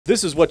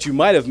This is what you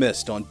might have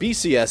missed on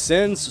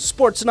BCSN's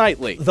Sports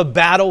Nightly. The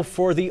battle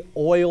for the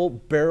Oil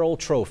Barrel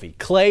Trophy.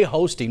 Clay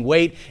hosting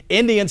Waite.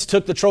 Indians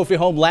took the trophy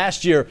home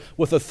last year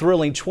with a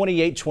thrilling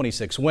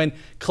 28-26 win.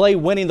 Clay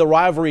winning the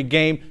rivalry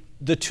game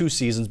the 2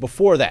 seasons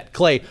before that.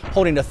 Clay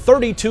holding a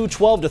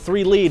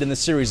 32-12-3 lead in the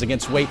series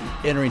against Waite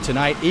entering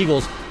tonight.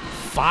 Eagles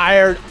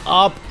fired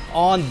up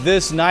on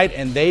this night,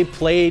 and they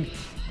played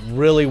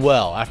really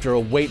well. After a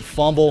Waite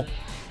fumble,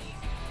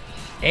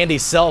 Andy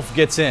Self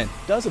gets in,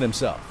 does it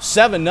himself.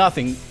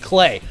 7-0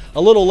 Clay.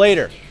 A little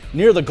later,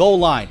 near the goal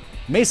line,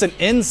 Mason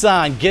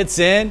Ensign gets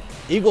in.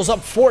 Eagles up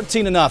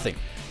 14-0.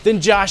 Then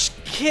Josh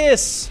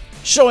Kiss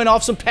showing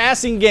off some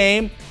passing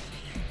game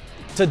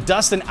to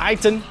Dustin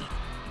Eiton.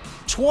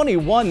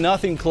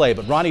 21-0 Clay,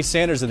 but Ronnie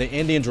Sanders and the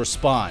Indians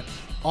respond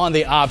on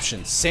the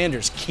option.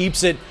 Sanders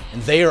keeps it,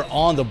 and they are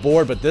on the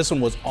board, but this one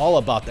was all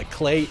about the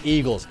Clay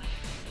Eagles.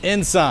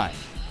 Ensign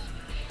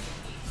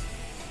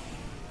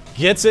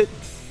gets it,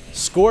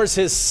 scores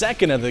his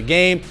second of the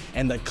game,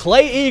 and the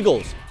Clay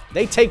Eagles,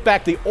 they take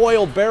back the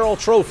Oil Barrel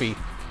Trophy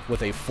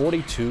with a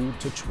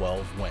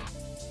 42-12 win.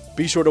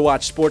 Be sure to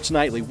watch Sports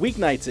Nightly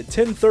weeknights at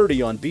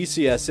 10:30 on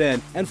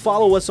BCSN and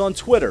follow us on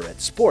Twitter at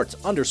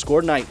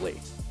sports_nightly.